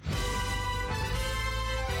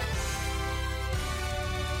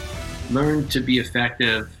learn to be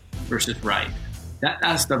effective versus right.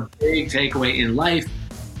 That's the big takeaway in life,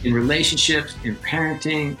 in relationships, in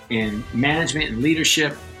parenting, in management, and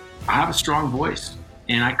leadership. I have a strong voice,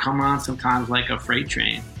 and I come on sometimes like a freight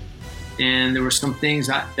train. And there were some things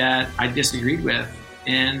that I disagreed with,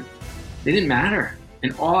 and they didn't matter.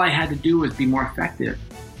 And all I had to do was be more effective.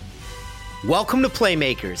 Welcome to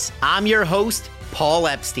Playmakers. I'm your host, Paul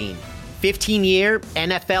Epstein, 15-year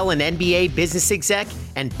NFL and NBA business exec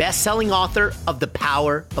and best-selling author of The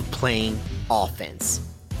Power of Playing Offense.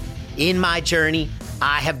 In my journey,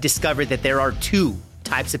 I have discovered that there are two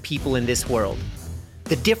types of people in this world.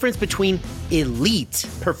 The difference between elite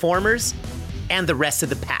performers and the rest of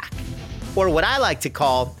the pack, or what I like to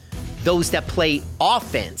call those that play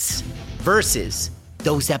offense versus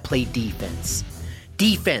those that play defense.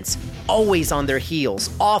 Defense always on their heels,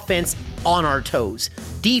 offense on our toes.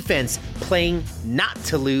 Defense playing not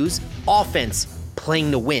to lose, offense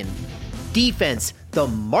playing to win. Defense, the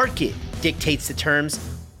market dictates the terms.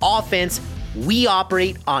 Offense, we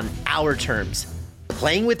operate on our terms,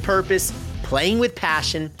 playing with purpose, playing with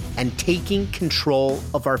passion, and taking control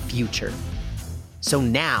of our future. So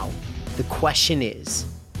now, the question is,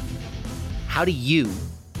 how do you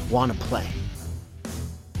want to play?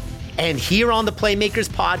 And here on the Playmakers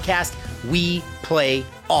podcast, we play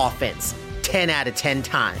offense 10 out of 10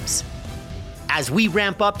 times. As we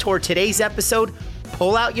ramp up toward today's episode,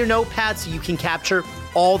 pull out your notepad so you can capture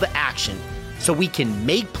all the action, so we can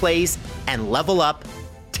make plays and level up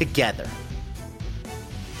together.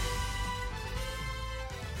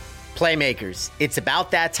 Playmakers, it's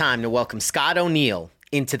about that time to welcome Scott O'Neil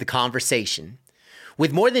into the conversation.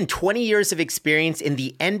 With more than 20 years of experience in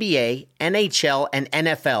the NBA, NHL, and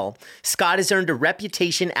NFL, Scott has earned a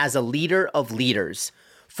reputation as a leader of leaders,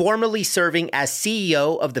 formerly serving as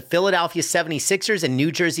CEO of the Philadelphia 76ers and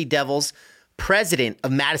New Jersey Devils, president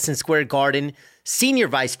of Madison Square Garden, senior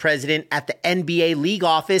vice president at the NBA League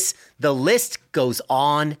office. The list goes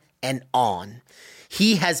on and on.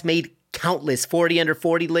 He has made countless 40 under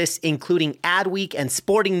 40 lists, including Adweek and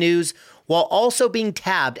Sporting News, while also being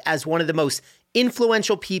tabbed as one of the most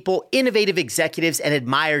influential people, innovative executives, and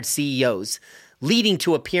admired CEOs, leading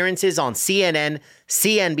to appearances on CNN,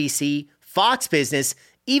 CNBC, Fox Business,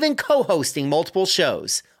 even co-hosting multiple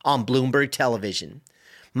shows on Bloomberg Television.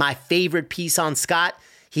 My favorite piece on Scott,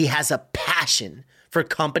 he has a passion for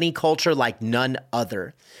company culture like none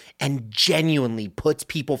other, and genuinely puts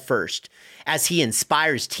people first as he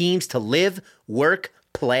inspires teams to live, work,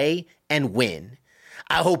 play, and win.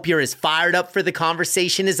 I hope you're as fired up for the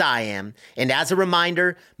conversation as I am. And as a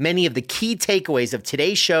reminder, many of the key takeaways of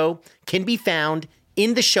today's show can be found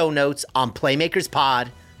in the show notes on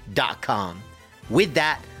playmakerspod.com. With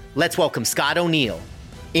that, let's welcome Scott O'Neil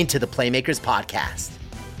into the Playmakers podcast.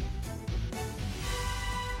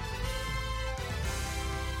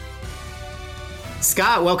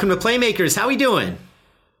 Scott, welcome to Playmakers. How are we doing?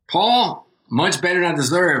 Paul, much better than I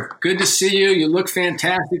deserve. Good to see you. You look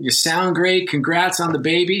fantastic. You sound great. Congrats on the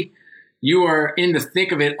baby. You are in the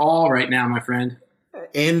thick of it all right now, my friend.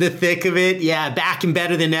 In the thick of it? Yeah, back and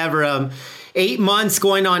better than ever. 8 months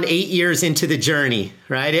going on 8 years into the journey,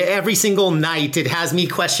 right? Every single night it has me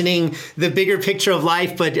questioning the bigger picture of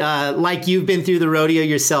life. But like you've been through the rodeo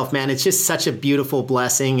yourself, man, it's just such a beautiful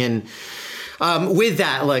blessing. And with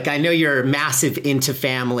that, look, I know you're massive into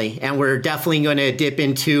family, and we're definitely going to dip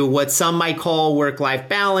into what some might call work-life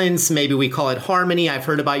balance. Maybe we call it harmony. I've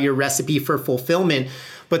heard about your recipe for fulfillment.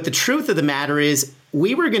 But the truth of the matter is,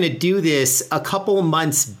 we were going to do this a couple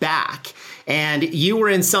months back, and you were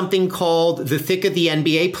in something called the thick of the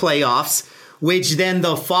NBA playoffs, which then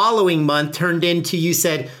the following month turned into, you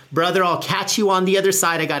said, brother, I'll catch you on the other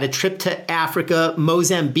side. I got a trip to Africa,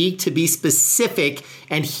 Mozambique to be specific.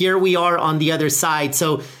 And here we are on the other side.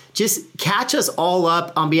 So just catch us all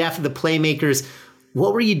up on behalf of the Playmakers.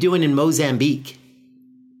 What were you doing in Mozambique?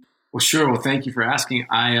 Well, sure. Well, thank you for asking.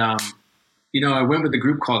 I went with a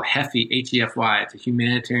group called HEFY, H-E-F-Y. It's a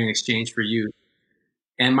humanitarian exchange for youth.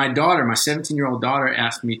 And my daughter, my 17-year-old daughter,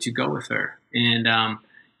 asked me to go with her. And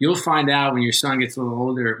you'll find out when your son gets a little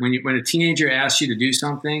older, when a teenager asks you to do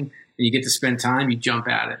something and you get to spend time, you jump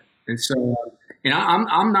at it. And so,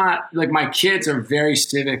 I'm not, like, my kids are very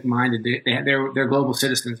civic minded. They're global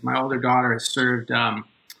citizens. My older daughter has served.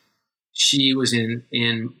 She was in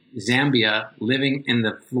Zambia, living in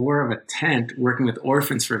the floor of a tent, working with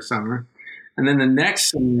orphans for a summer. And then the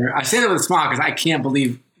next summer, I say that with a smile because I can't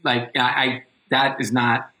believe, like, that is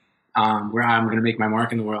not where I'm going to make my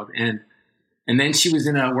mark in the world. And then she was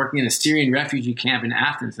working in a Syrian refugee camp in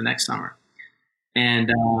Athens the next summer. And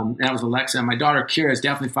that was Alexa. My daughter, Kira, has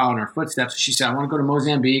definitely followed in her footsteps. She said, I want to go to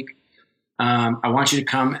Mozambique. I want you to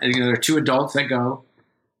come. There are 2 adults that go,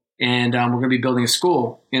 and we're going to be building a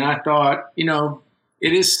school. And I thought,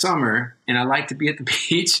 it is summer, and I like to be at the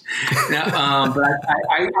beach. But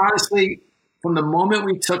I honestly, from the moment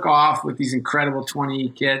we took off with these incredible 20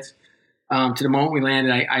 kids to the moment we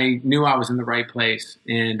landed, I knew I was in the right place.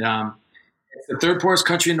 And it's the 3rd poorest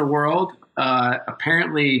country in the world.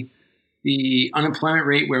 Apparently, the unemployment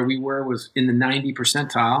rate where we were was in the 90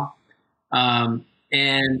 percentile.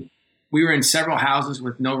 And we were in several houses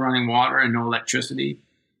with no running water and no electricity.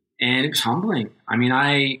 And it was humbling. I mean,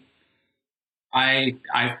 I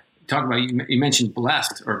talk about, you mentioned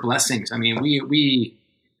blessed or blessings. I mean,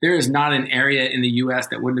 there is not an area in the U.S.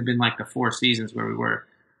 that wouldn't have been like the 4 seasons where we were.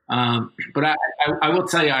 But I will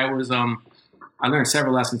tell you, I learned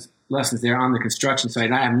several lessons there on the construction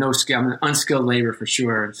site. I have no skill. I'm an unskilled labor for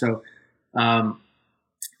sure. And so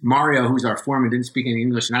Mario, who's our foreman, didn't speak any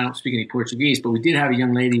English, and I don't speak any Portuguese. But we did have a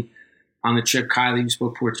young lady on the trip, Kylie, who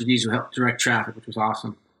spoke Portuguese, who helped direct traffic, which was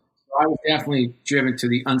awesome. So I was definitely driven to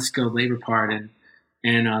the unskilled labor part. And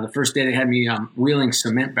the first day they had me wheeling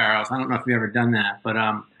cement barrels. I don't know if you've ever done that, but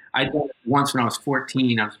I did it once when I was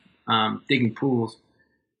 14. I was digging pools.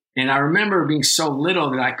 And I remember being so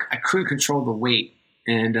little that I couldn't control the weight.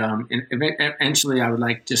 And eventually I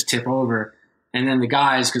would just tip over. And then the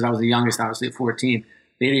guys, because I was the youngest, obviously at 14,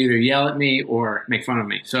 they'd either yell at me or make fun of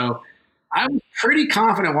me. So I was pretty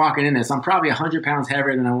confident walking in this. I'm probably 100 pounds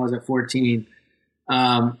heavier than I was at 14.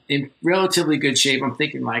 In relatively good shape. I'm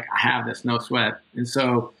thinking I have this, no sweat. And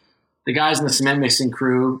so the guys in the cement mixing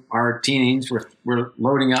crew, our teens, were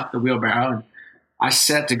loading up the wheelbarrow. And I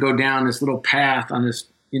set to go down this little path on this,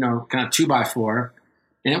 kind of 2x4.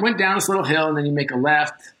 And it went down this little hill, and then you make a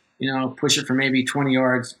left, push it for maybe 20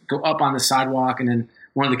 yards, go up on the sidewalk, and then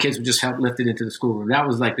one of the kids would just help lift it into the schoolroom. That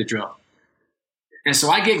was the drill. And so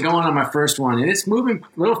I get going on my first one, and it's moving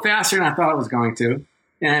a little faster than I thought it was going to.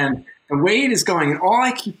 And the weight is going, and all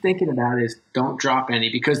I keep thinking about is don't drop any,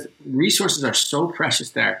 because resources are so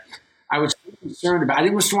precious there. I was concerned about, I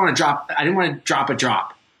didn't want to drop a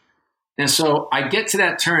drop. And so I get to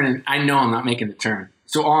that turn, and I know I'm not making the turn.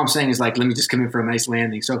 So all I'm saying is let me just come in for a nice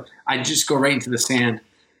landing. So I just go right into the sand.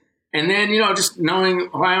 And then, just knowing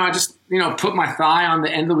who I am, I just, put my thigh on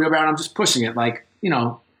the end of the wheelbarrow, and I'm just pushing it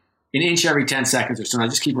an inch every 10 seconds or so. And I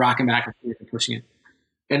just keep rocking back and forth and pushing it.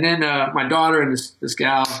 And then my daughter and this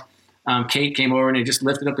gal, Kate, came over, and they just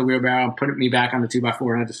lifted up the wheelbarrow and put me back on the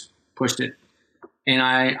 2x4, and I just pushed it. And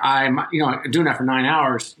I'm doing that for 9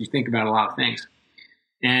 hours. You think about a lot of things.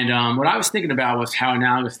 And what I was thinking about was how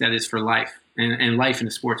analogous that is for life and life in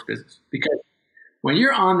the sports business. Because when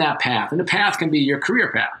you're on that path, and the path can be your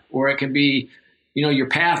career path, or it can be, your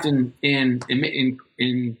path in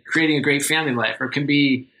creating a great family life, or it can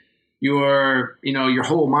be your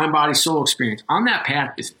whole mind, body, soul experience. On that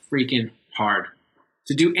path is freaking hard.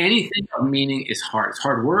 To do anything of meaning is hard. It's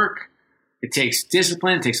hard work. It takes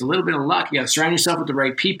discipline. It takes a little bit of luck. You got to surround yourself with the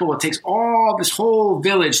right people. It takes this whole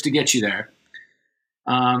village to get you there.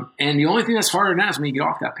 And the only thing that's harder than that is when you get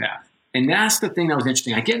off that path. And that's the thing that was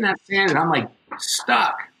interesting. I get in that sand, and I'm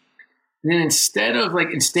stuck. And then instead of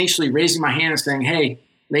instinctually raising my hand and saying, "Hey,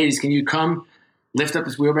 ladies, can you come lift up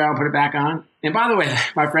this wheelbarrow and put it back on?" And by the way,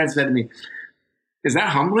 my friend said to me, "Is that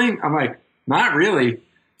humbling?" I'm like, "Not really."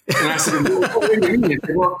 And I said, "What do you mean?" He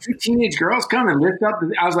said, "Well, 2 teenage girls come and lift up."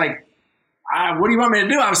 I was like, "What do you want me to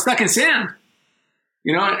do?" I was stuck in sand,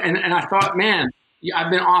 and I thought, man,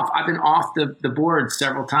 I've been off the board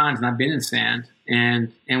several times, and I've been in sand.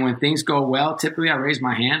 And when things go well, typically I raise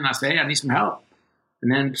my hand and I say, "Hey, I need some help."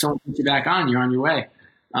 And then someone puts you back on, you're on your way.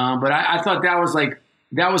 But I thought that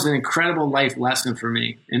was an incredible life lesson for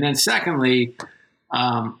me. And then secondly,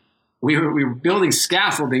 we were building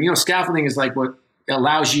scaffolding. Scaffolding is what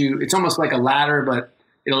allows you, it's almost like a ladder, but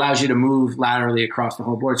it allows you to move laterally across the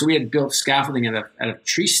whole board. So we had built scaffolding out of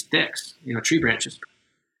tree sticks, tree branches.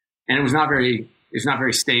 And it was not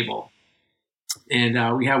very stable.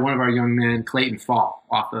 And we had one of our young men, Clayton, fall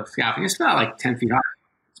off the scaffolding. It's about 10 feet high.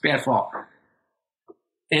 It's a bad fall.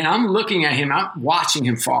 And I'm looking at him, I'm watching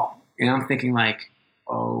him fall. And I'm thinking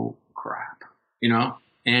oh crap,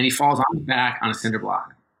 and he falls on his back on a cinder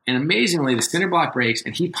block. And amazingly, the cinder block breaks,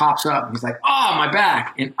 and he pops up, and he's like, "Oh, my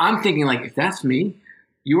back." And I'm thinking if that's me,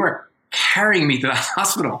 you are carrying me to the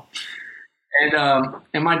hospital.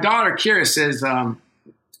 And my daughter, Kira, says,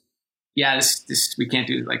 "Yeah, this we can't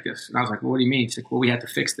do it like this." And I was like, "Well, what do you mean?" She's like, "Well, we have to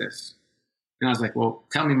fix this." And I was like, "Well,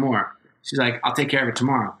 tell me more." She's like, "I'll take care of it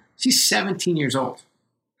tomorrow." She's 17 years old.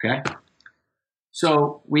 Okay.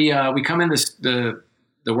 So we come in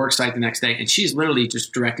the work site the next day, and she's literally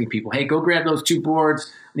just directing people, "Hey, go grab those 2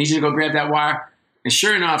 boards. I need you to go grab that wire." And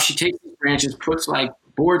sure enough, she takes these branches, puts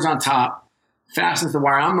boards on top, fastens the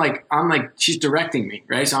wire. I'm like, she's directing me,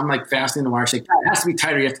 right? So I'm like fastening the wire. She's like, it has to be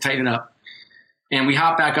tighter. You have to tighten it up. And we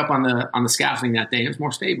hopped back up on the scaffolding that day. It was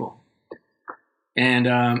more stable.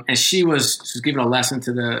 And she was giving a lesson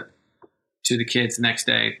to the kids the next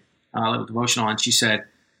day, a little devotional, and she said,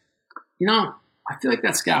 I feel like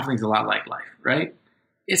that scaffolding is a lot like life, right?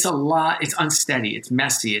 It's unsteady, it's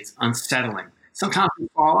messy, it's unsettling. Sometimes we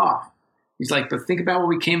fall off. He's like, but think about what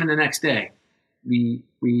we came in the next day. We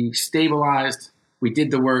stabilized, we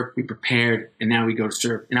did the work, we prepared, and now we go to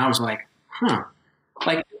serve. And I was like,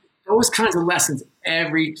 like those kinds of lessons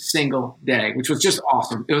every single day, which was just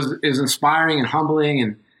awesome. It was inspiring and humbling.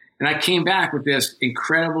 And I came back with this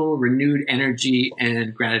incredible renewed energy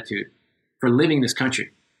and gratitude for living this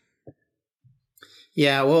country.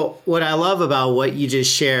 Yeah, well, what I love about what you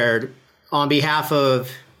just shared on behalf of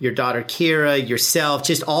your daughter, Kira, yourself,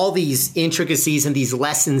 just all these intricacies and these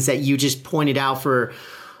lessons that you just pointed out for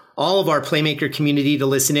all of our Playmaker community to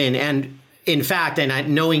listen in. And in fact,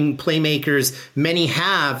 knowing Playmakers, many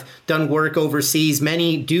have done work overseas.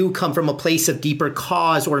 Many do come from a place of deeper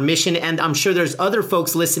cause or mission. And I'm sure there's other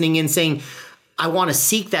folks listening in saying, I want to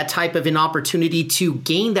seek that type of an opportunity to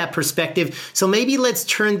gain that perspective. So maybe let's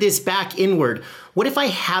turn this back inward. What if I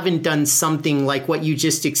haven't done something like what you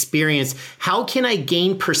just experienced? How can I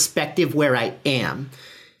gain perspective where I am?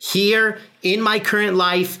 Here in my current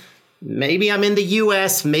life, maybe I'm in the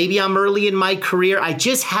US, maybe I'm early in my career. I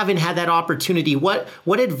just haven't had that opportunity. What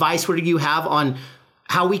advice would you have on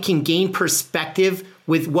how we can gain perspective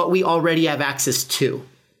with what we already have access to?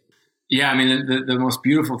 Yeah, I mean, the most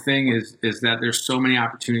beautiful thing is that there's so many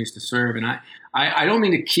opportunities to serve. And I don't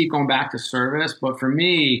mean to keep going back to service, but for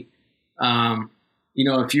me,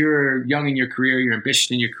 if you're young in your career, you're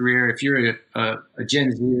ambitious in your career, if you're a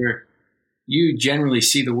Gen Zer, you generally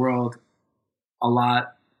see the world a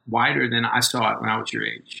lot wider than I saw it when I was your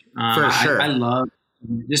age. For sure. I love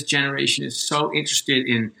this generation is so interested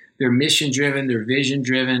in their mission driven, their vision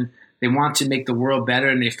driven. They want to make the world better,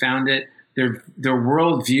 and they found it. Their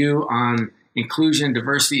worldview on inclusion and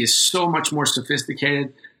diversity is so much more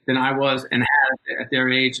sophisticated than I was and had at their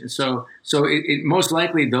age. And so it most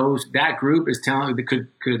likely that group is telling that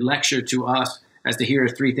could lecture to us as to here are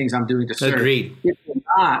 3 things I'm doing to serve. Agreed. If they're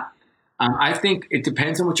not, I think it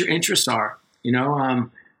depends on what your interests are.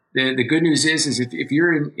 The good news is if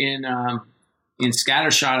you're in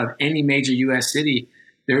scattershot of any major U.S. city,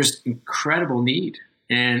 there's incredible need.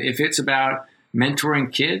 And if it's about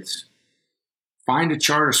mentoring kids, find a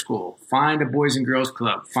charter school, find a Boys and Girls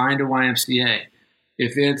Club, find a YMCA.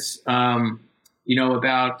 If it's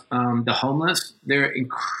about the homeless,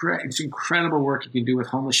 it's incredible work you can do with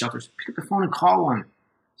homeless shelters. Pick up the phone and call one.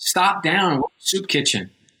 Stop down, soup kitchen.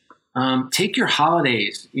 Take your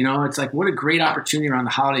holidays. It's like, what a great opportunity around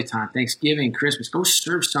the holiday time, Thanksgiving, Christmas. Go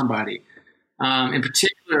serve somebody. In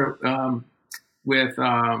particular, with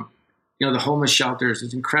the homeless shelters,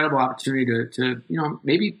 it's an incredible opportunity to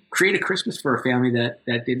maybe create a Christmas for a family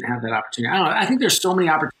that didn't have that opportunity. I don't know. I think there's so many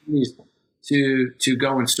opportunities to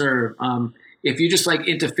go and serve. If you're just like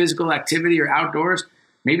into physical activity or outdoors,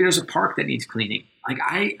 maybe there's a park that needs cleaning. Like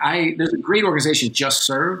there's a great organization, Just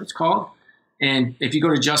Serve, it's called. And if you go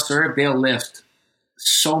to Just Serve, they'll list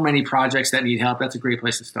so many projects that need help. That's a great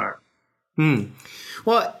place to start.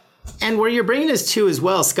 Well, and where you're bringing us to as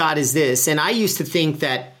well, Scott, is this. And I used to think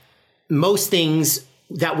that most things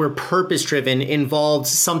that were purpose-driven involved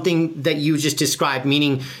something that you just described,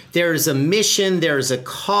 meaning there's a mission, there's a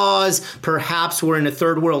cause, perhaps we're in a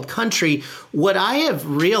third world country. What I have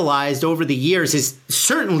realized over the years is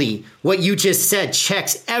certainly what you just said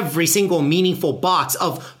checks every single meaningful box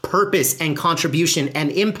of purpose and contribution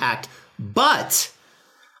and impact. But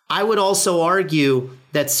I would also argue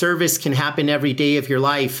that service can happen every day of your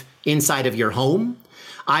life inside of your home.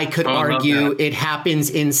 I could argue it happens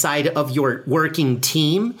inside of your working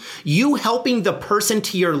team. You helping the person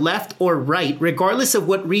to your left or right, regardless of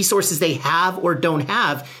what resources they have or don't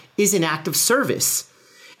have, is an act of service.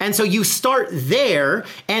 And so you start there.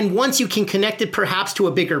 And once you can connect it perhaps to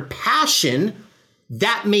a bigger passion,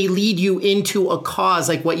 that may lead you into a cause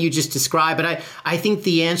like what you just described. But I think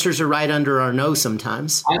the answers are right under our nose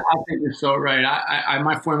sometimes. I think you're so right.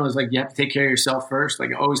 My formula is like, you have to take care of yourself first.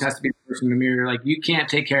 Like, it always has to be the person in the mirror. Like, you can't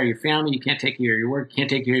take care of your family. You can't take care of your work. You can't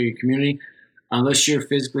take care of your community unless you're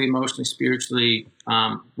physically, emotionally, spiritually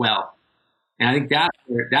well. And I think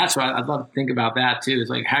that's what I'd love to think about that too, is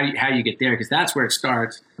like how you get there, because that's where it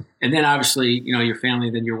starts. And then obviously, your family,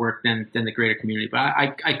 then your work, then the greater community. But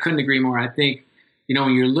I couldn't agree more. I think,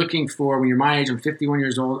 when you're looking for, when you're my age, I'm 51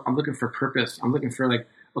 years old, I'm looking for purpose. I'm looking for like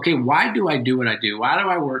okay, why do I do what I do? Why do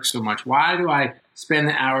I work so much? Why do I spend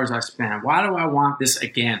the hours I spend? Why do I want this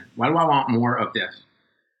again? Why do I want more of this?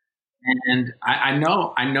 And I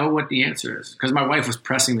know what the answer is, because my wife was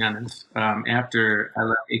pressing me on this after I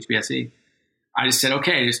left HBSE. I just said,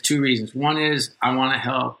 okay, there's two reasons. One is I want to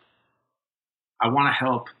help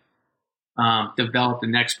develop the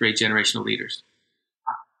next great generation of leaders.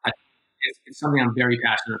 It's something I'm very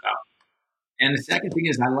passionate about. And the second thing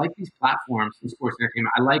is I like these platforms in sports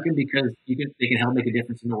entertainment. I like them because they can help make a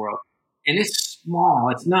difference in the world. And it's small.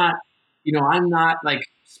 It's not, I'm not like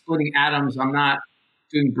splitting atoms. I'm not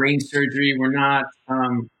doing brain surgery. We're not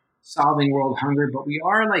solving world hunger, but we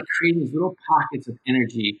are like creating these little pockets of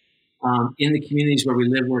energy in the communities where we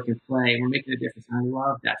live, work, and play. And we're making a difference. And I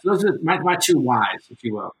love that. So those are my two whys, if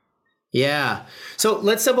you will. Yeah. So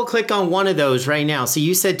let's double click on one of those right now. So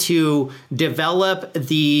you said to develop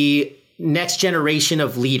the next generation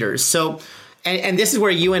of leaders. So, and this is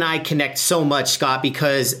where you and I connect so much, Scott,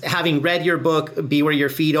 because having read your book, Be Where Your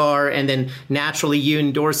Feet Are, and then naturally you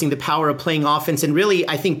endorsing the power of playing offense. And really,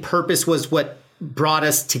 I think purpose was what brought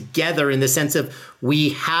us together in the sense of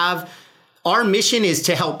our mission is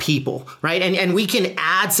to help people, right? And we can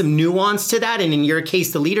add some nuance to that. And in your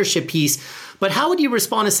case, the leadership piece. But how would you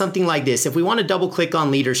respond to something like this? If we want to double click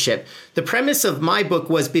on leadership, the premise of my book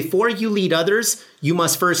was before you lead others, you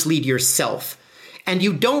must first lead yourself. And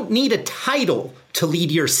you don't need a title to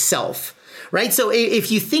lead yourself, right? So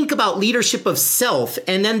if you think about leadership of self,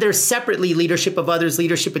 and then there's separately leadership of others,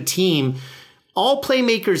 leadership of team, all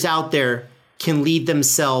playmakers out there can lead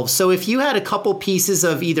themselves. So if you had a couple pieces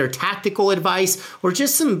of either tactical advice or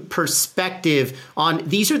just some perspective on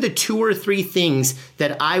these are the 2 or 3 things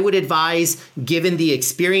that I would advise given the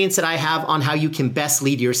experience that I have on how you can best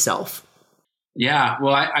lead yourself. Yeah,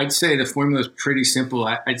 well, I'd say the formula is pretty simple.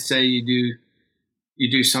 I'd say you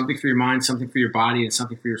do something for your mind, something for your body, and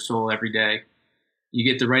something for your soul every day. You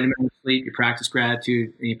get the right amount of sleep, you practice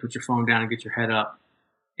gratitude, and you put your phone down and get your head up.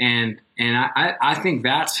 And I think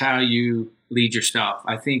that's how you lead yourself.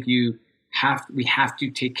 I think we have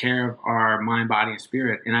to take care of our mind, body, and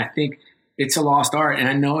spirit. And I think it's a lost art. And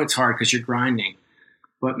I know it's hard because you're grinding.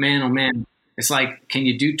 But man, oh man, it's like, can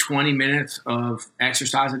you do 20 minutes of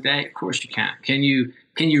exercise a day? Of course you can. Can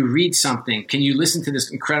you read something? Can you listen to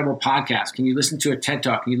this incredible podcast? Can you listen to a TED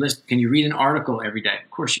Talk? Can you read an article every day?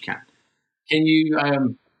 Of course you can. Can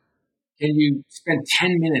you spend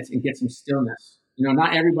 10 minutes and get some stillness?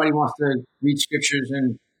 Not everybody wants to read scriptures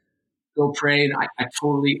and go pray, and I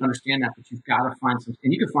totally understand that, but you've got to find some,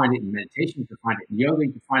 and you can find it in meditation, you can find it in yoga,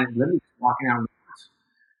 you can find it literally just walking out in the woods.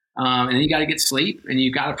 And then you got to get sleep, and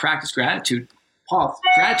you got to practice gratitude. Paul,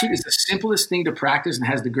 gratitude is the simplest thing to practice and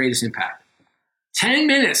has the greatest impact. 10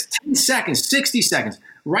 minutes, 10 seconds, 60 seconds.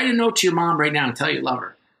 Write a note to your mom right now and tell her you love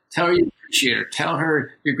her. Tell her you appreciate her. Tell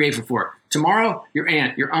her you're grateful for her. Tomorrow, your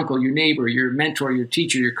aunt, your uncle, your neighbor, your mentor, your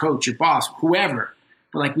teacher, your coach, your boss, whoever.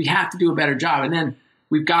 But we have to do a better job. And then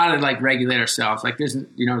we've got to regulate ourselves. There's,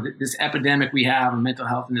 this epidemic we have of mental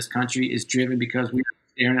health in this country is driven because we're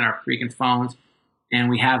staring at our freaking phones and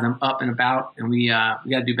we have them up and about, and we got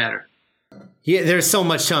to do better. Yeah, there's so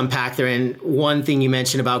much to unpack there. And one thing you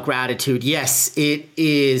mentioned about gratitude, yes,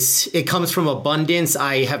 it comes from abundance.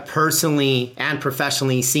 I have personally and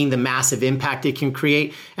professionally seen the massive impact it can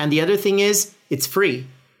create. And the other thing is it's free,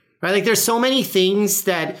 right? There's so many things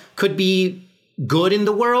that could be good in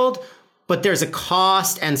the world, but there's a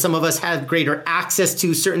cost, and some of us have greater access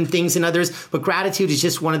to certain things than others. But gratitude is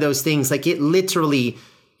just one of those things. It literally,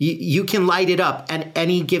 you can light it up at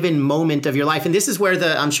any given moment of your life. And this is where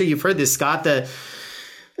I'm sure you've heard this, Scott, the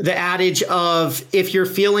adage of if you're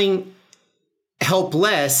feeling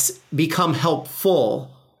helpless, become helpful,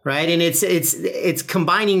 right? And it's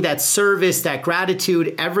combining that service, that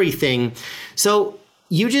gratitude, everything. So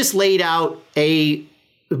you just laid out a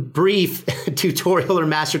brief tutorial or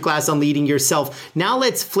masterclass on leading yourself. Now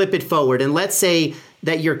let's flip it forward, and let's say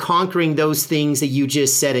that you're conquering those things that you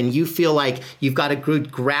just said and you feel like you've got a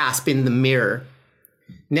good grasp in the mirror.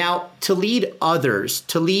 Now, to lead others,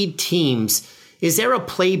 to lead teams, is there a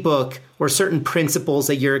playbook or certain principles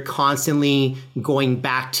that you're constantly going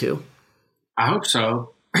back to? I hope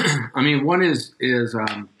so. One is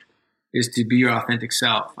to be your authentic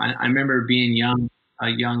self. I remember being a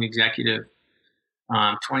young executive,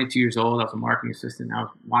 22 years old. I was a marketing assistant. I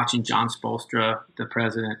was watching John Spolstra, the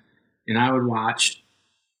president, and I would watch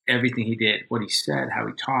everything he did, what he said, how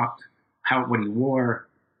he talked, what he wore,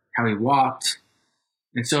 how he walked.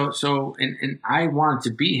 And so I wanted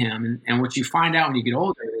to be him. And what you find out when you get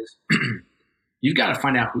older is you've got to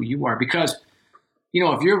find out who you are, because,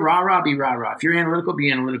 if you're rah-rah, be rah-rah. If you're analytical,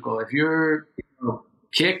 be analytical. If you're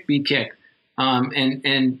kick, be kick.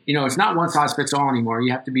 And it's not one size fits all anymore.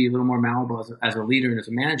 You have to be a little more malleable as a leader and as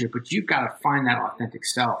a manager, but you've got to find that authentic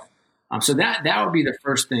self. So that would be the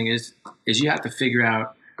first thing is you have to figure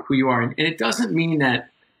out who you are. And it doesn't mean that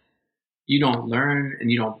you don't learn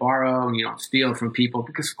and you don't borrow and you don't steal from people,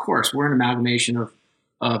 because of course we're an amalgamation of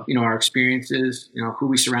our experiences, who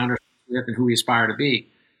we surround ourselves with and who we aspire to be.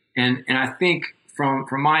 And I think from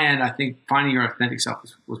my end, I think finding your authentic self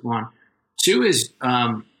was one. Two is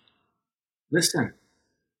listen.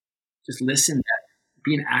 Just listen.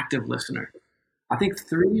 Be an active listener. I think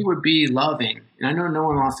three would be loving. And I know no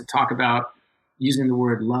one wants to talk about using the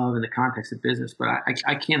word love in the context of business, but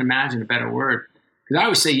I can't imagine a better word. Because I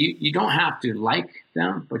always say you don't have to like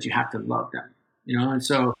them, but you have to love them. And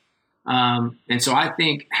so I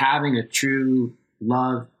think having a true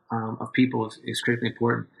love of people is critically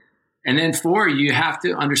important. And then four, you have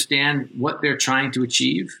to understand what they're trying to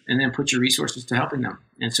achieve and then put your resources to helping them.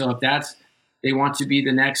 And so if they want to be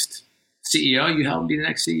the next CEO, you help them be the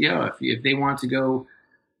next CEO. If they want to go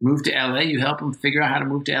move to LA, you help them figure out how to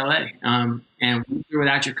move to LA. And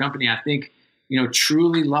without your company, I think,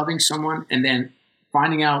 truly loving someone and then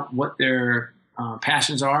finding out what their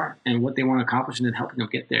passions are and what they want to accomplish and then helping them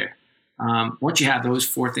get there. Once you have those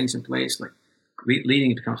four things in place, like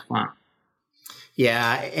leading becomes fun.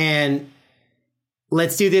 Yeah. And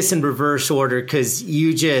let's do this in reverse order, because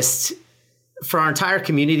for our entire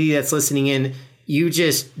community that's listening in, you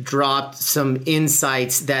just dropped some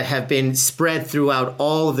insights that have been spread throughout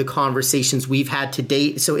all of the conversations we've had to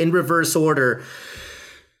date. So in reverse order,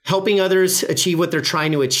 helping others achieve what they're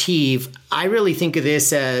trying to achieve, I really think of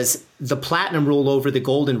this as the platinum rule over the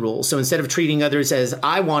golden rule. So instead of treating others as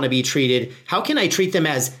I want to be treated, how can I treat them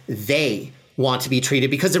as they want to be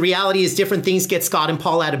treated? Because the reality is different things get Scott and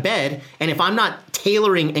Paul out of bed. And if I'm not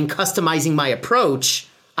tailoring and customizing my approach,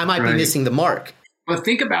 I might be missing the mark. But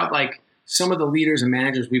think about some of the leaders and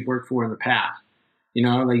managers we've worked for in the past,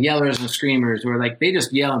 like yellers and screamers, or they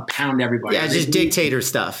just yell and pound everybody. Yeah, just dictator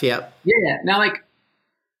stuff. Yep. Yeah. Now,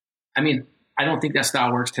 I don't think that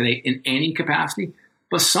style works today in any capacity,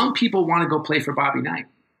 but some people want to go play for Bobby Knight.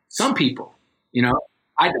 Some people,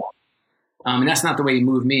 I don't. And that's not the way you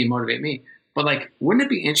move me and motivate me. But wouldn't it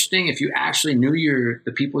be interesting if you actually knew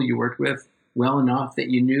the people you worked with well enough that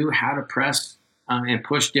you knew how to press and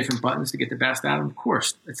push different buttons to get the best out of them? Of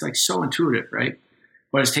course, it's so intuitive, right?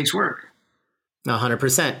 But it takes work.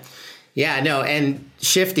 100%. Yeah, no. And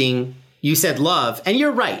shifting, you said love, and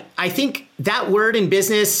you're right. I think that word in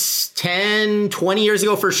business 10, 20 years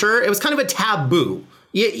ago, for sure, it was kind of a taboo.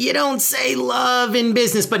 You don't say love in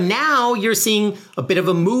business, but now you're seeing a bit of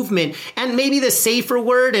a movement, and maybe the safer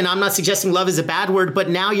word, and I'm not suggesting love is a bad word, but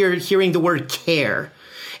now you're hearing the word care.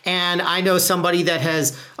 And I know somebody that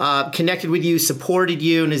has connected with you, supported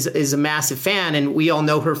you, and is a massive fan. And we all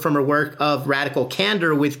know her from her work of Radical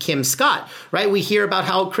Candor with Kim Scott, right? We hear about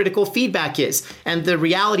how critical feedback is. And the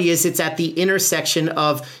reality is it's at the intersection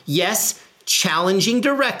of, yes, challenging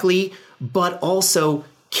directly, but also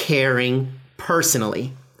caring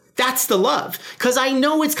personally. That's the love, because I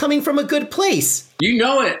know it's coming from a good place. You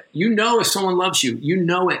know it. If someone loves you, you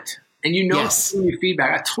know it. And yes. Your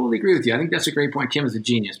feedback. I totally agree with you. I think that's a great point. Kim is a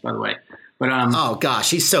genius, by the way. But oh gosh,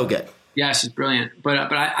 she's so good. Yeah, she's brilliant.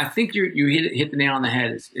 But I think you hit the nail on the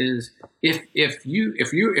head. Is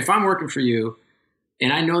if I'm working for you,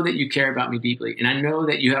 and I know that you care about me deeply, and I know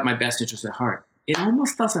that you have my best interest at heart, it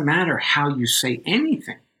almost doesn't matter how you say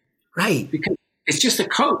anything, right? Because it's just a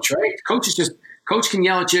coach, right? Coach can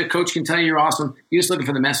yell at you. Coach can tell you you're awesome. You're just looking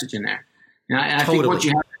for the message in there. And I think once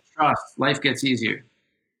you have that trust, life gets easier.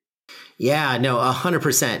 Yeah, no,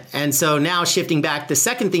 100%. And so now shifting back, the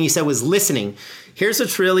second thing you said was listening. Here's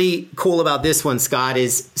what's really cool about this one, Scott,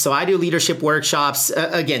 is so I do leadership workshops.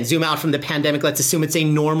 Again, zoom out from the pandemic. Let's assume it's a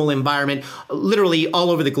normal environment, literally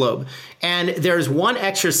all over the globe. And there's one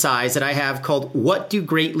exercise that I have called What Do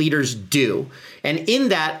Great Leaders Do? And in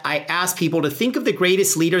that, I ask people to think of the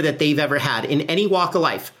greatest leader that they've ever had in any walk of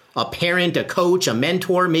life, a parent, a coach, a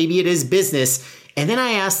mentor, maybe it is business. And then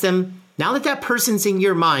I ask them, now that person's in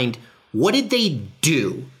your mind, what did they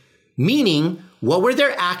do? Meaning, what were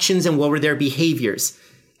their actions and what were their behaviors?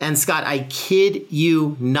 And Scott, I kid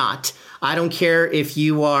you not. I don't care if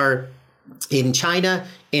you are in China,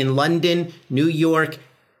 in London, New York,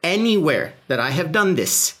 anywhere that I have done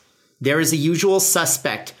this. There is a usual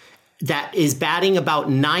suspect that is batting about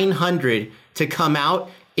 900 to come out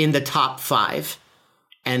in the top 5.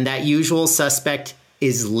 And that usual suspect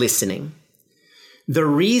is listening. The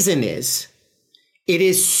reason is, it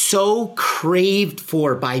is so craved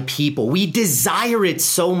for by people. We desire it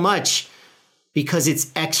so much because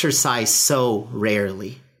it's exercised so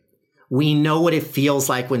rarely. We know what it feels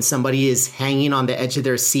like when somebody is hanging on the edge of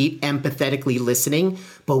their seat, empathetically listening,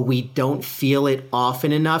 but we don't feel it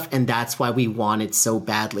often enough. And that's why we want it so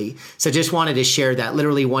badly. So just wanted to share that.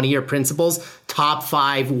 Literally one of your principles, top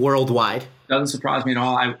 5 worldwide. Doesn't surprise me at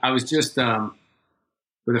all. I was just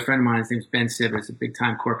with a friend of mine. His name's Ben Sibbett, a big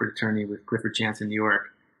time corporate attorney with Clifford Chance in New York.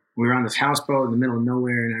 We were on this houseboat in the middle of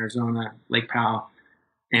nowhere in Arizona, Lake Powell.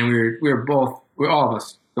 And we were all of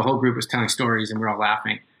us, the whole group was telling stories and we were all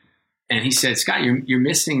laughing. And he said, Scott, you're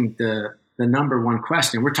missing the number one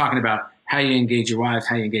question. We're talking about how you engage your wives,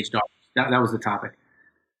 how you engage daughters. That was the topic.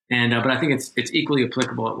 And but I think it's equally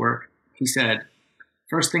applicable at work. He said,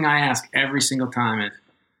 first thing I ask every single time is,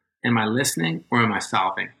 am I listening or am I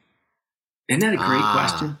solving? Isn't that a great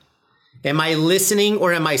question? Am I listening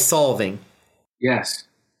or am I solving? Yes.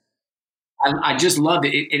 I just loved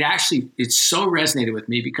it. It so resonated with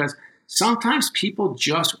me because sometimes people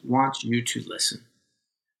just want you to listen.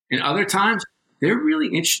 And other times, they're really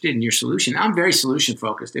interested in your solution. I'm very solution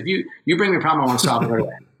focused. If you bring me a problem, I want to solve it right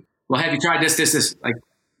away. Well, have you tried this? Like,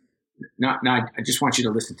 no, I just want you to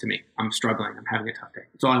listen to me. I'm struggling. I'm having a tough day.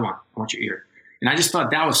 That's all I want. I want your ear. And I just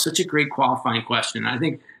thought that was such a great qualifying question. And I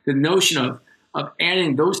think the notion of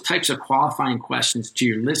adding those types of qualifying questions to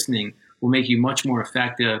your listening will make you much more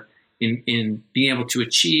effective in being able to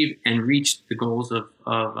achieve and reach the goals of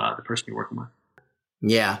the person you're working with.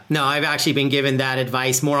 Yeah, no, I've actually been given that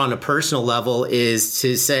advice more on a personal level, is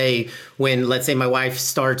to say when, let's say my wife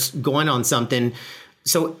starts going on something,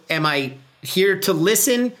 so am I here to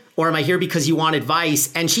listen or am I here because you want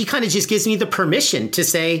advice? And she kind of just gives me the permission to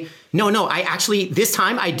say, no, I actually, this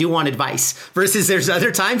time I do want advice, versus there's other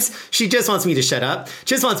times she just wants me to shut up,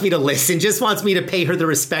 just wants me to listen, just wants me to pay her the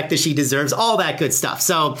respect that she deserves, all that good stuff.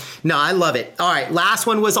 So no, I love it. All right. Last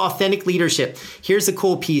one was authentic leadership. Here's a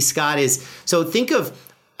cool piece, Scott, so think of,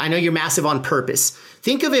 I know you're massive on purpose.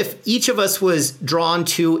 Think of if each of us was drawn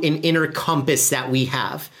to an inner compass that we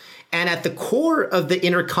have. And at the core of the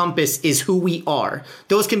inner compass is who we are.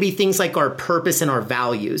 Those can be things like our purpose and our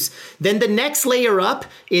values. Then the next layer up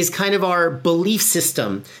is kind of our belief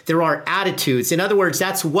system. There are attitudes. In other words,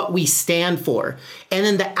 that's what we stand for. And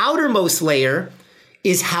then the outermost layer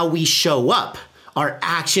is how we show up. Our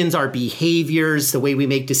actions, our behaviors, the way we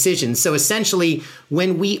make decisions. So essentially,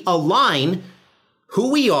 when we align who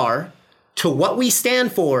we are to what we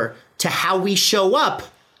stand for to how we show up,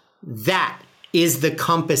 that is the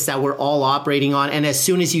compass that we're all operating on. And as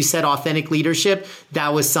soon as you said authentic leadership,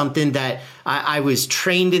 that was something that I was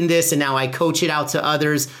trained in this, and now I coach it out to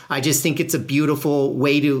others. I just think it's a beautiful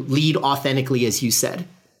way to lead authentically, as you said.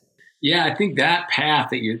 Yeah, I think that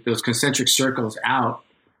path those concentric circles out,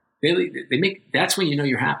 they make, that's when you know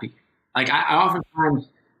you're happy. Like I oftentimes,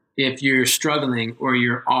 if you're struggling or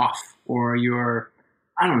you're off or you're,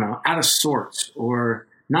 I don't know, out of sorts or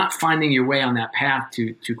not finding your way on that path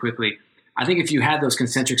too quickly, I think if you had those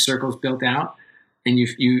concentric circles built out and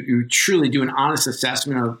you truly do an honest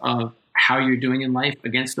assessment of how you're doing in life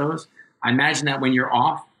against those, I imagine that when you're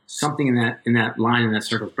off, something in that line, in that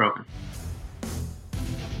circle is broken.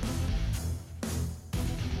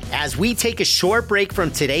 As we take a short break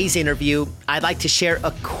from today's interview, I'd like to share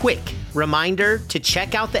a quick reminder to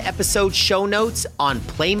check out the episode show notes on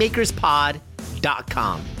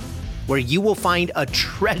playmakerspod.com, where you will find a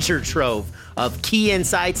treasure trove of key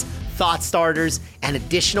insights, thought starters, and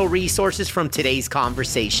additional resources from today's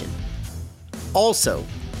conversation. Also,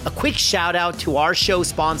 a quick shout out to our show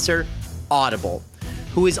sponsor, Audible,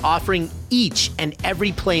 who is offering each and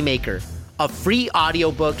every playmaker a free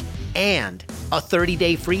audiobook and a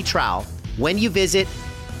 30-day free trial when you visit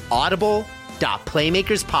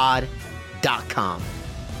audible.playmakerspod.com.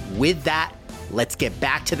 With that, let's get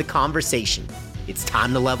back to the conversation. It's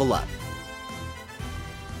time to level up.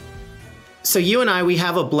 So you and I, we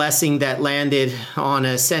have a blessing that landed on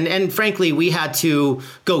us, and frankly, we had to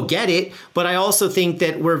go get it. But I also think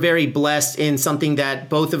that we're very blessed in something that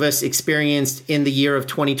both of us experienced in the year of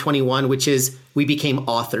 2021, which is we became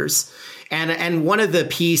authors. And one of the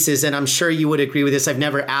pieces, and I'm sure you would agree with this, I've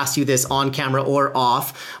never asked you this on camera or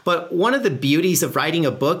off, but one of the beauties of writing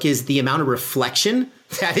a book is the amount of reflection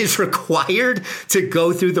that is required to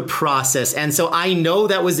go through the process. And so I know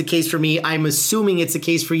that was the case for me. I'm assuming it's the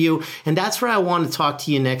case for you. And that's where I want to talk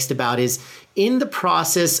to you next about is in the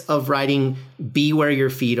process of writing Be Where Your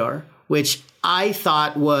Feet Are, which I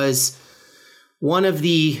thought was one of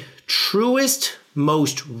the truest,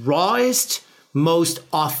 most rawest, most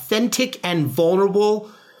authentic and vulnerable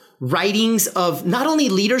writings of not only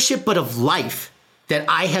leadership, but of life that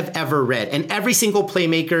I have ever read. And every single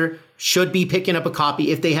playmaker should be picking up a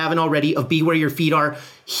copy if they haven't already of Be Where Your Feet Are.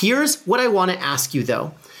 Here's what I want to ask you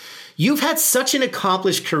though. You've had such an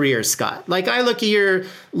accomplished career, Scott. Like, I look at your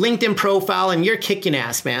LinkedIn profile and you're kicking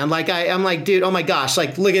ass, man. Like, I'm like, dude, oh my gosh,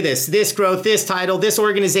 like, look at this growth, this title, this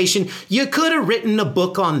organization. You could have written a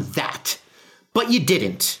book on that, but you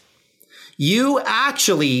didn't. You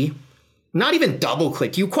actually not even double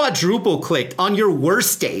clicked, you quadruple clicked on your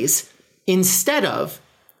worst days instead of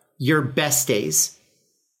your best days.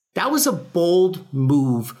 That was a bold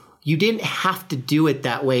move. You didn't have to do it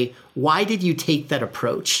that way. Why did you take that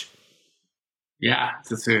approach? Yeah,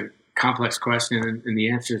 it's a complex question, and the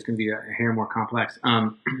answer is going to be a hair more complex,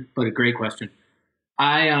 but a great question.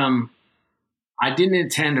 I didn't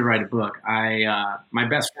intend to write a book. My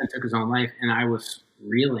best friend took his own life, and I was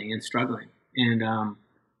reeling and struggling.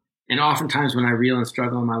 And oftentimes when I reel and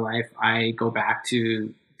struggle in my life, I go back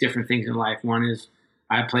to different things in life. One is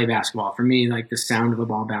I play basketball. For me, like the sound of a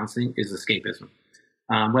ball bouncing is escapism.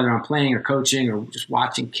 Whether I'm playing or coaching or just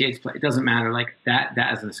watching kids play, it doesn't matter. Like that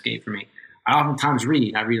is an escape for me. I oftentimes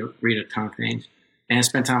read. I read a ton of things and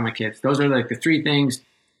spend time with my kids. Those are like the three things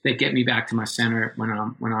that get me back to my center when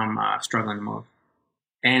I'm struggling the most.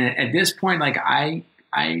 And at this point, like I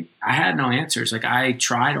had no answers. Like I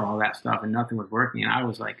tried all that stuff and nothing was working. And I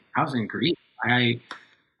was in grief. I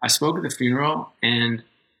spoke at the funeral and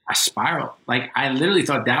I spiraled. Like I literally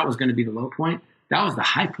thought that was going to be the low point. That was the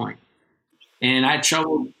high point. And I had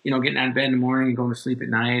trouble, getting out of bed in the morning and going to sleep at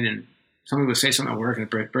night. And somebody would say something at work and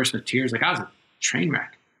I'd burst into tears. Like I was a train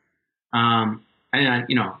wreck. And I,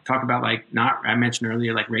 talk about I mentioned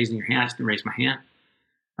earlier, like raising your hand. I just didn't raise my hand.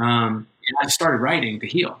 And I started writing to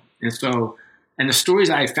heal. And the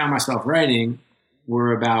stories I found myself writing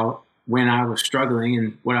were about when I was struggling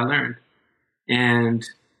and what I learned. And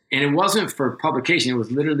it wasn't for publication. It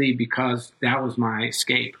was literally because that was my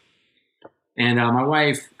escape. And my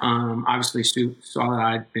wife obviously saw that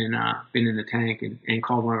I'd been in the tank and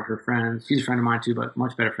called one of her friends. He's a friend of mine too, but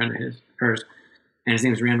much better friend of hers. And his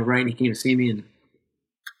name is Randall Wright. And he came to see me and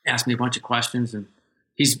asked me a bunch of questions. And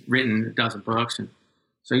he's written a dozen books. And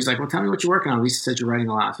so he's like, well, tell me what you're working on. Lisa said you're writing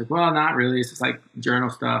a lot. I was like, well, not really. It's just like journal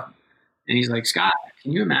stuff. And he's like, Scott,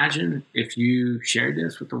 can you imagine if you shared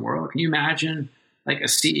this with the world? Can you imagine like a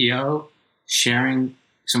CEO sharing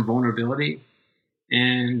some vulnerability?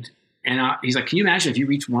 And he's like, can you imagine if you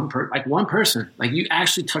reach one person, like you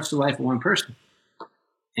actually touch the life of one person?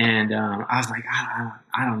 And I was like,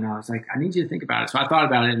 I don't know. It's like, I need you to think about it. So I thought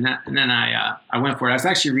about it, and then I went for it. I was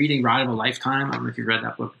actually reading Ride of a Lifetime. I don't know if you read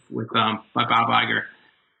that book by Bob Iger.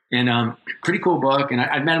 And pretty cool book. And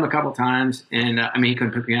I'd met him a couple times. And he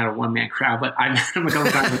couldn't pick me out of a one-man crowd, but I met him a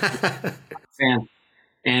couple times. Fan.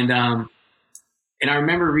 And I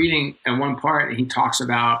remember reading at one part, and he talks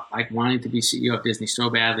about like wanting to be CEO of Disney so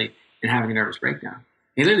badly and having a nervous breakdown.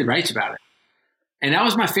 He literally writes about it. And that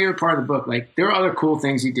was my favorite part of the book. Like there were other cool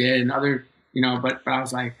things he did and other, but I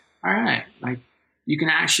was like, all right, like you can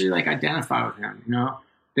actually like identify with him,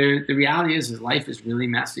 The reality is his life is really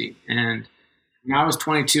messy. And when I was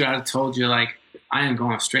 22, I'd have told you like, I am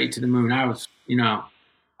going straight to the moon. I was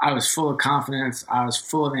full of confidence. I was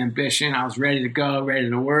full of ambition. I was ready to go, ready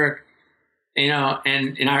to work, and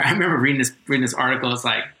I remember reading this article. It's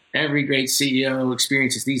like every great CEO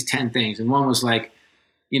experiences these 10 things. And one was like,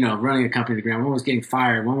 running a company to the ground. One was getting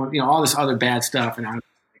fired. One was, all this other bad stuff. And I was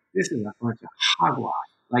like, this is a bunch of hogwash.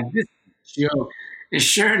 Like this is a joke. And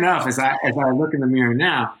sure enough, as I look in the mirror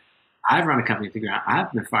now, I've run a company to the ground.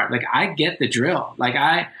 I've been fired. Like I get the drill. Like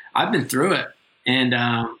I've been through it. And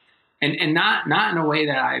not in a way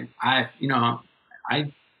that I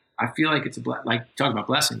feel like it's like talk about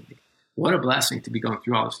blessing. What a blessing to be going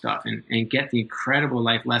through all this stuff and get the incredible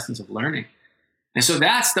life lessons of learning. And so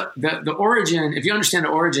that's the origin. If you understand the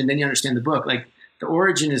origin, then you understand the book. Like the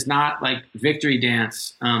origin is not like victory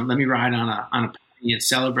dance. Let me ride on a pony and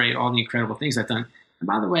celebrate all the incredible things I've done. And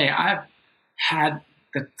by the way, I've had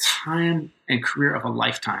the time and career of a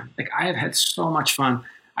lifetime. Like I have had so much fun.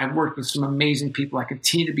 I've worked with some amazing people. I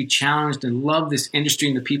continue to be challenged and love this industry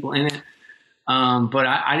and the people in it. But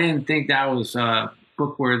I didn't think that was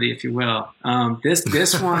book worthy, if you will.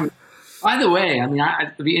 This one, by the way,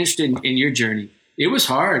 I'd be interested in your journey. It was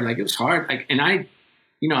hard. Like it was hard. Like, and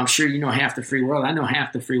I'm sure half the free world. I know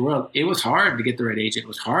half the free world. It was hard to get the right agent. It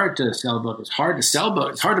was hard to sell a book. It was hard to sell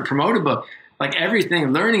books. It's hard to promote a book. Like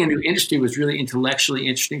everything, learning a new industry was really intellectually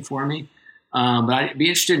interesting for me. But I'd be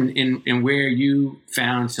interested in where you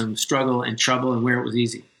found some struggle and trouble and where it was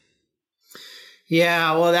easy.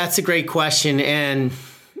 Yeah, well, that's a great question. And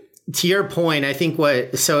to your point, I think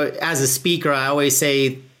so as a speaker, I always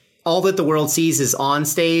say all that the world sees is on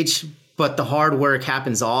stage, but the hard work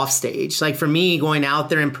happens off stage. Like for me, going out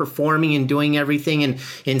there and performing and doing everything and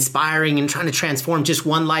inspiring and trying to transform just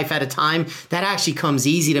one life at a time, that actually comes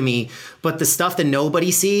easy to me. But the stuff that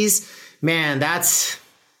nobody sees, man, that's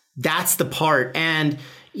the part. And,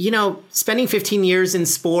 spending 15 years in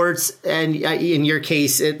sports, and in your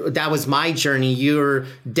case, that was my journey. You're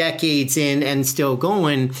decades in and still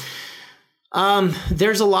going.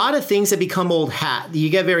 There's a lot of things that become old hat. You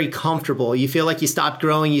get very comfortable. You feel like you stopped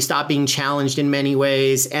growing. You stopped being challenged in many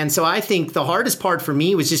ways. And so I think the hardest part for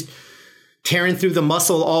me was just tearing through the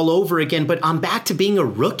muscle all over again. But I'm back to being a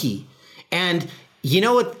rookie. And you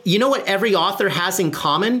know what every author has in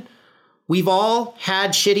common? We've all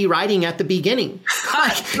had shitty writing at the beginning.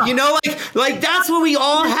 like that's what we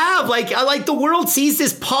all have. Like the world sees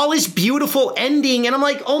this polished, beautiful ending. And I'm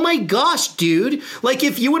like, oh my gosh, dude. Like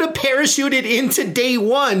if you would have parachuted into day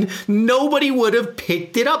one, nobody would have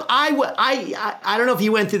picked it up. I don't know if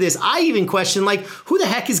you went through this. I even questioned, like, who the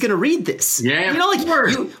heck is going to read this? Yeah.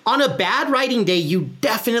 On a bad writing day, you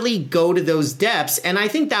definitely go to those depths. And I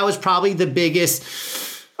think that was probably the biggest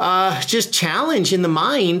just challenge in the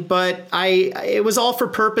mind, but it was all for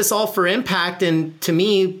purpose, all for impact. And to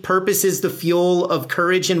me, purpose is the fuel of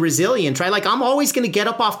courage and resilience, right? Like I'm always going to get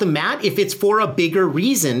up off the mat if it's for a bigger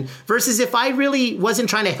reason versus if I really wasn't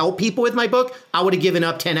trying to help people with my book, I would have given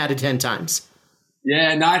up 10 out of 10 times.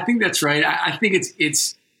 Yeah, no, I think that's right. I think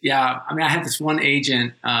it's yeah. I mean, I had this one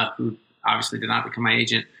agent who obviously did not become my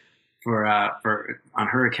agent for on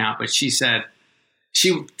her account, but she said,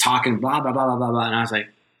 she was talking blah, blah, blah, blah, blah, blah. And I was like,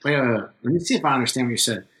 wait, let me see if I understand what you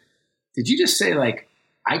said. Did you just say, like,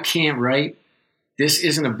 I can't write, this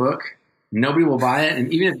isn't a book, nobody will buy it,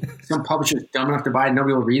 and even if some publisher is dumb enough to buy it,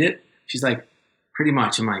 nobody will read it? She's like, pretty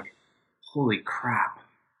much. I'm like, holy crap.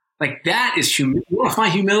 Like, that is humility. You want to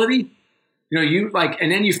find humility?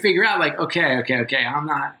 And then you figure out, like, okay,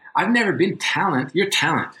 I've never been talent. You're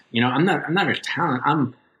talent. I'm not a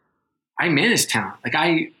talent. I manage talent. Like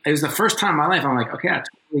it was the first time in my life I'm like, okay, I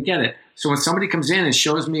totally get it. So when somebody comes in and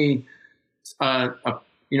shows me,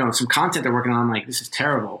 some content they're working on, I'm like, this is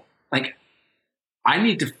terrible. Like, I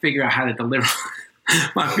need to figure out how to deliver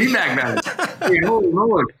my feedback better. Holy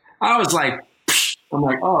Lord. I was like, I'm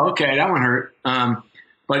like, oh, okay, that one hurt.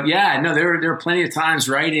 But yeah, no, there were plenty of times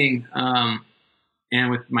writing,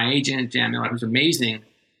 and with my agent, Dan Miller, who's amazing,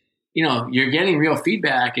 you're getting real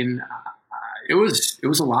feedback, and it was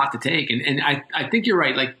a lot to take. And I think you're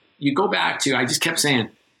right. Like, you go back to, I just kept saying,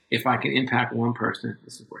 if I can impact one person,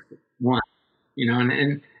 this is worth it. One,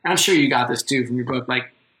 and I'm sure you got this too from your book.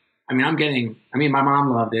 Like, I mean, my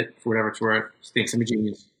mom loved it for whatever it's worth. She thinks I'm a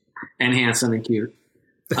genius and handsome and cute.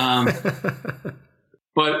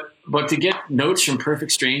 But to get notes from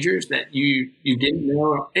perfect strangers that you didn't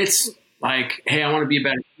know, it's like, hey, I want to be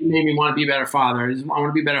better. You made me want to be a better father. I want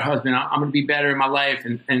to be a better husband. I'm going to be better in my life.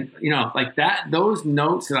 And like that, those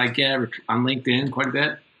notes that I get on LinkedIn quite a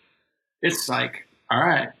bit, it's like, all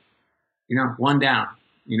right, one down,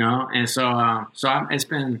 and so it's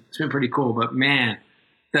been pretty cool. But man,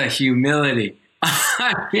 the humility,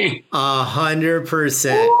 I mean,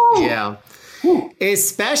 100%, yeah.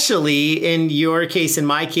 Especially in your case, in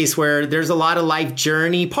my case, where there's a lot of life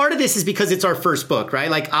journey. Part of this is because it's our first book,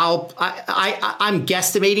 right? Like I'm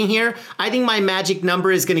guesstimating here. I think my magic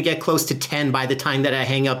number is going to get close to 10 by the time that I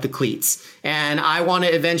hang up the cleats. And I want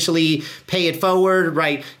to eventually pay it forward,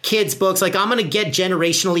 write kids' books. Like I'm going to get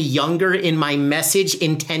generationally younger in my message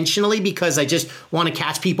intentionally because I just want to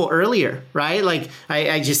catch people earlier, right? Like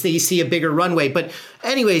I just see a bigger runway. But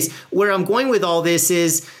anyways, where I'm going with all this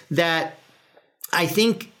is that I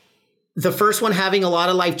think the first one, having a lot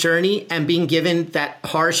of life journey and being given that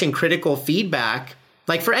harsh and critical feedback,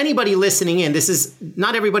 like for anybody listening in, this is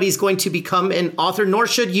not everybody's going to become an author, nor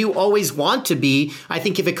should you always want to be. I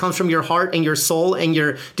think if it comes from your heart and your soul and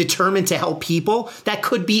you're determined to help people, that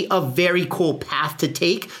could be a very cool path to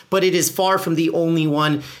take, but it is far from the only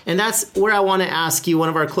one. And that's where I want to ask you, one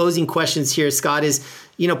of our closing questions here, Scott, is,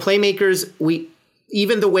 Playmakers,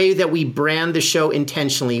 even the way that we brand the show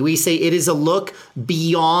intentionally, we say it is a look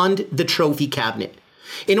beyond the trophy cabinet.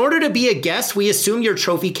 In order to be a guest, we assume your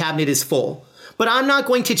trophy cabinet is full. But I'm not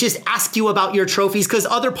going to just ask you about your trophies because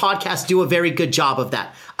other podcasts do a very good job of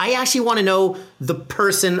that. I actually want to know the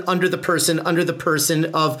person under the person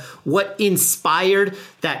of what inspired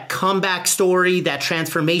that comeback story, that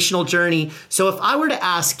transformational journey. So if I were to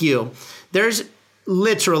ask you, there's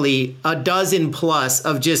literally a dozen plus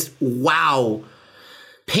of just wow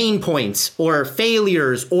pain points or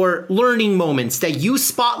failures or learning moments that you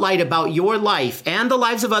spotlight about your life and the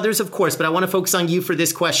lives of others, of course, but I want to focus on you for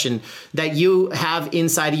this question that you have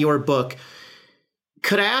inside of your book.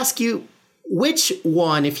 Could I ask you, Which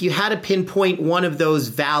one, if you had to pinpoint one of those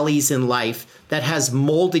valleys in life that has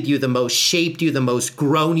molded you the most, shaped you the most,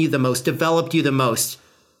 grown you the most, developed you the most?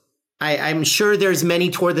 I'm sure there's many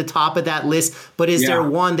toward the top of that list, but is there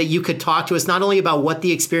one that you could talk to us not only about what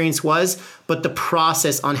the experience was, but the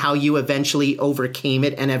process on how you eventually overcame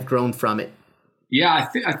it and have grown from it? Yeah,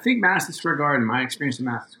 I think Madison Square Garden, my experience in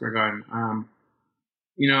Madison Square Garden,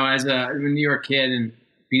 as a New York kid and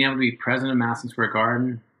being able to be president of Madison Square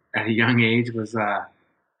Garden at a young age was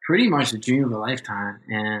pretty much the dream of a lifetime.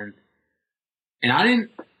 And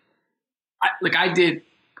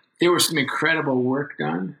there was some incredible work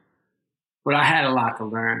done, but I had a lot to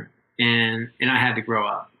learn, and I had to grow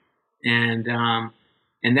up. And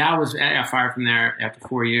that was, I got fired from there after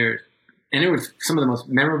 4 years. And it was some of the most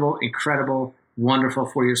memorable, incredible, wonderful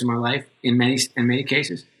 4 years of my life in many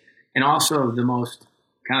cases. And also the most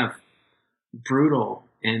kind of brutal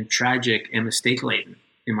and tragic and mistake-laden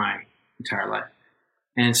in my entire life.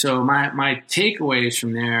 And so my takeaways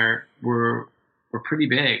from there were pretty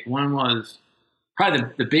big. One was probably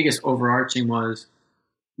the biggest overarching was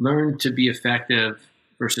learn to be effective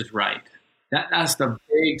versus right. That's the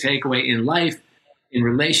big takeaway in life, in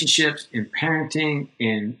relationships, in parenting,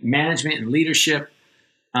 in management, in leadership.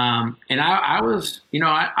 And I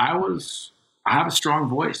have a strong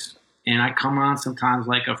voice, and I come on sometimes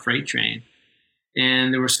like a freight train.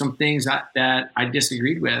 And there were some things that I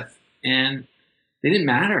disagreed with, and they didn't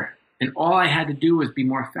matter. And all I had to do was be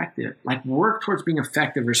more effective, like work towards being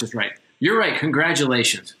effective versus right. You're right.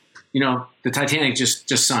 Congratulations. The Titanic just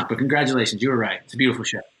sunk, but congratulations. You were right. It's a beautiful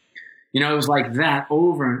ship. It was like that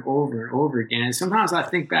over and over and over again. And sometimes I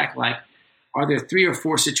think back, like, are there 3 or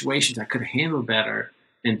 4 situations I could have handled better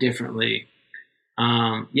and differently?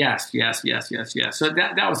 Yes. So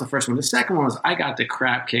that was the first one. The second one was I got the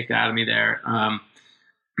crap kicked out of me there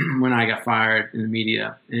when I got fired in the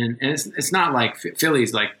media. And it's not like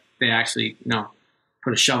Phillies, like they actually,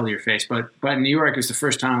 put a shovel in your face. But in New York, it was the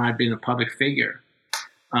first time I'd been a public figure.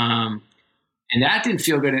 And that didn't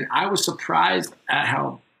feel good. And I was surprised at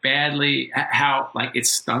how it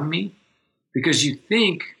stung me, because you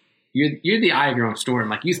think you're the eye of your own storm.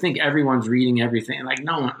 Like, you think everyone's reading everything. Like,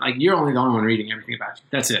 no one, like, you're only the only one reading everything about you.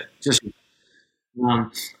 That's it. Just,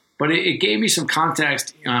 but it gave me some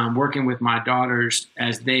context, working with my daughters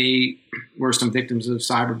as they were some victims of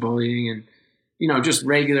cyberbullying and, just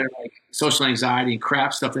regular, like, social anxiety and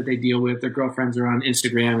crap stuff that they deal with. Their girlfriends are on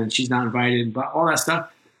Instagram and she's not invited, but all that stuff.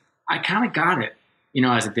 I kind of got it,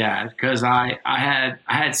 as a dad, because I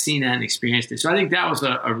had seen that and experienced it. So I think that was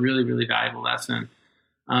a really, really valuable lesson.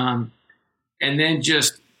 And then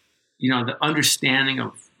just, the understanding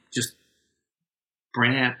of just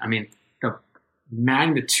brand, the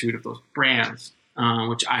magnitude of those brands,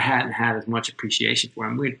 which I hadn't had as much appreciation for.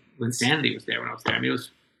 And Insanity was there when I was there. It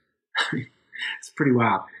was, it's pretty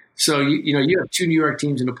wild. So, you have 2 New York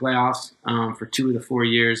teams in the playoffs for 2 of the 4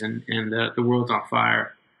 years, and the world's on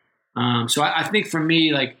fire. So I think for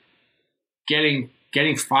me, like, getting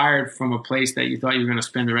fired from a place that you thought you were going to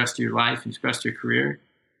spend the rest of your life and the rest of your career,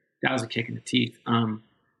 that was a kick in the teeth. Then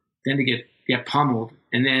to get pummeled,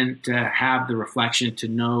 and then to have the reflection to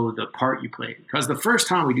know the part you played. Because the first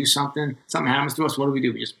time we do something happens to us, what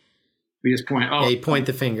do? We just point. Oh, you point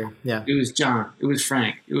the finger. Yeah. It was John. It was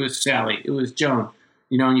Frank. It was Sally. It was Joan.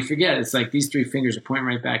 And you forget it's like these 3 fingers are pointing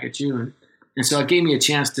right back at you. And so it gave me a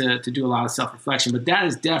chance to do a lot of self-reflection. But that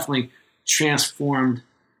has definitely transformed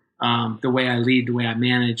the way I lead, the way I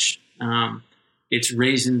manage. It's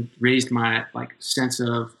raised my, like, sense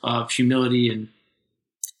of humility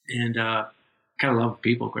and kind of love of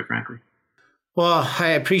people, quite frankly. Well, I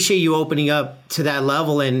appreciate you opening up to that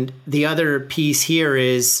level. And the other piece here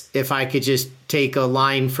is, if I could just take a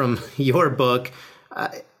line from your book,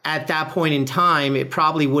 at that point in time, it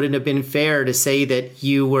probably wouldn't have been fair to say that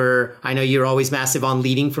you were, I know you're always massive on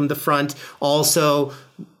leading from the front. Also,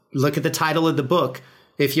 look at the title of the book.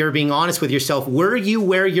 If you're being honest with yourself, were you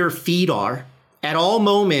where your feet are at all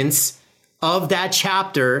moments of that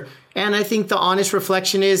chapter? And I think the honest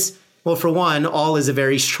reflection is, well, for one, all is a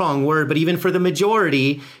very strong word, but even for the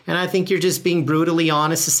majority, and I think you're just being brutally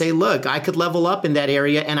honest to say, look, I could level up in that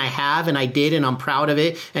area, and I have, and I did, and I'm proud of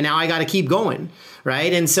it, and now I got to keep going,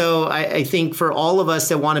 right? And so I think for all of us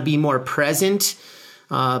that want to be more present,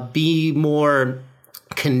 be more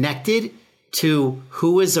connected to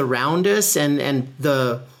who is around us and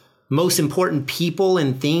the most important people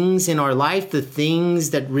and things in our life, the things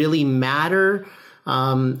that really matter.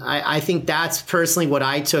 I think that's personally what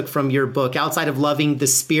I took from your book. Outside of loving the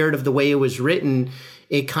spirit of the way it was written,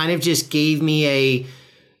 it kind of just gave me a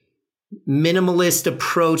minimalist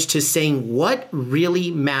approach to saying what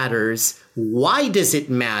really matters, why does it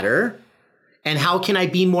matter, And how can I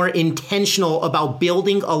be more intentional about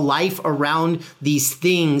building a life around these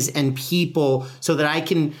things and people so that I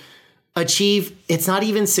can achieve, it's not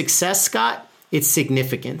even success, Scott, it's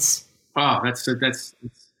significance. Oh, that's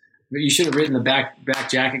you should have written the back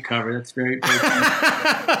jacket cover. That's very, very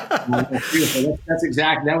that's beautiful.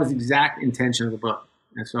 That was exact intention of the book.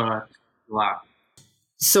 And so a lot.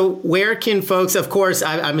 So where can folks, of course,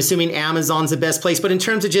 I'm assuming Amazon's the best place, but in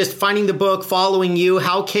terms of just finding the book, following you,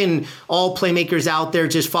 how can all playmakers out there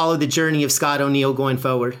just follow the journey of Scott O'Neil going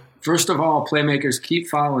forward? First of all, playmakers, keep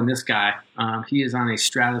following this guy. He is on a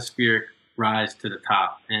stratospheric rise to the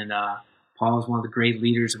top. And Paul is one of the great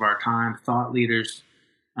leaders of our time, thought leaders.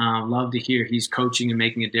 Love to hear he's coaching and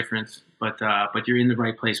making a difference, but you're in the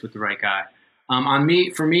right place with the right guy.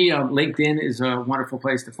 For me, LinkedIn is a wonderful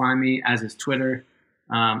place to find me, as is Twitter.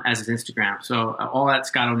 As is Instagram. So all that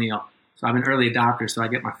Scott O'Neil. So I'm an early adopter, so I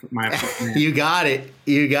get my You got it.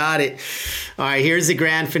 All right, here's the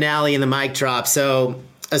grand finale and the mic drop. So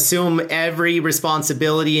assume every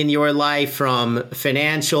responsibility in your life, from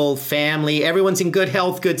financial, family, everyone's in good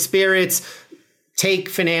health, good spirits. Take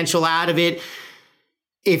financial out of it.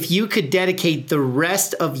 If you could dedicate the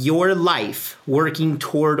rest of your life working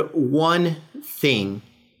toward one thing,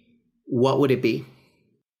 what would it be?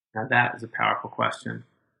 Now that is a powerful question.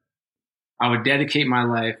 I would dedicate my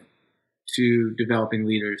life to developing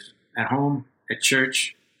leaders at home, at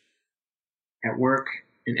church, at work,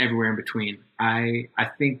 and everywhere in between. I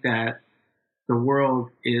think that the world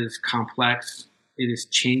is complex. It is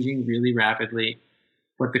changing really rapidly.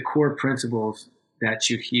 But the core principles that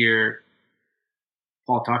you hear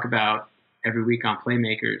Paul talk about every week on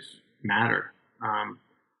Playmakers matter.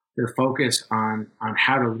 The focus on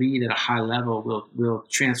how to lead at a high level will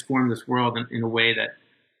transform this world in a way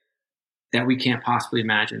that we can't possibly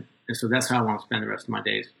imagine. And so that's how I want to spend the rest of my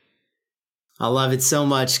days. I love it so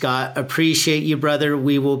much, Scott. Appreciate you, brother.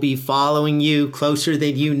 We will be following you closer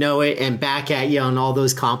than you know it, and back at you on all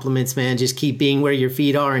those compliments, man. Just keep being where your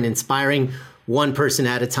feet are and inspiring one person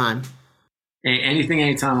at a time. Hey, anything,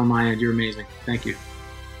 anytime on my end. You're amazing. Thank you.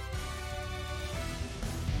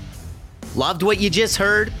 Loved what you just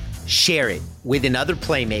heard? Share it with another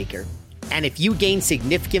playmaker. And if you gain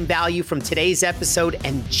significant value from today's episode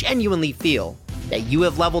and genuinely feel that you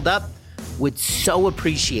have leveled up, would so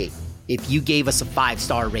appreciate if you gave us a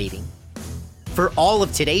 5-star rating. For all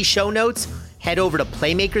of today's show notes, head over to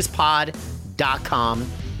playmakerspod.com,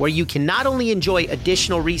 where you can not only enjoy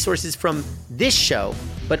additional resources from this show,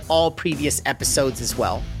 but all previous episodes as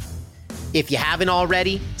well. If you haven't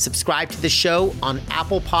already, subscribe to the show on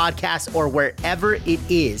Apple Podcasts or wherever it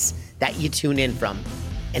is that you tune in from.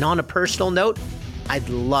 And on a personal note, I'd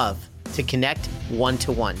love to connect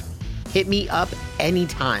one-to-one. Hit me up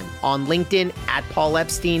anytime on LinkedIn at Paul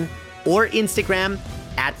Epstein or Instagram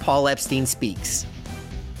at Paul Epstein Speaks.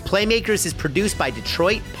 Playmakers is produced by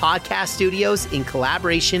Detroit Podcast Studios in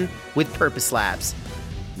collaboration with Purpose Labs.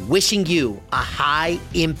 Wishing you a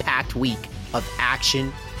high-impact week of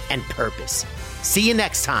action and purpose. See you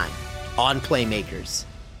next time on Playmakers.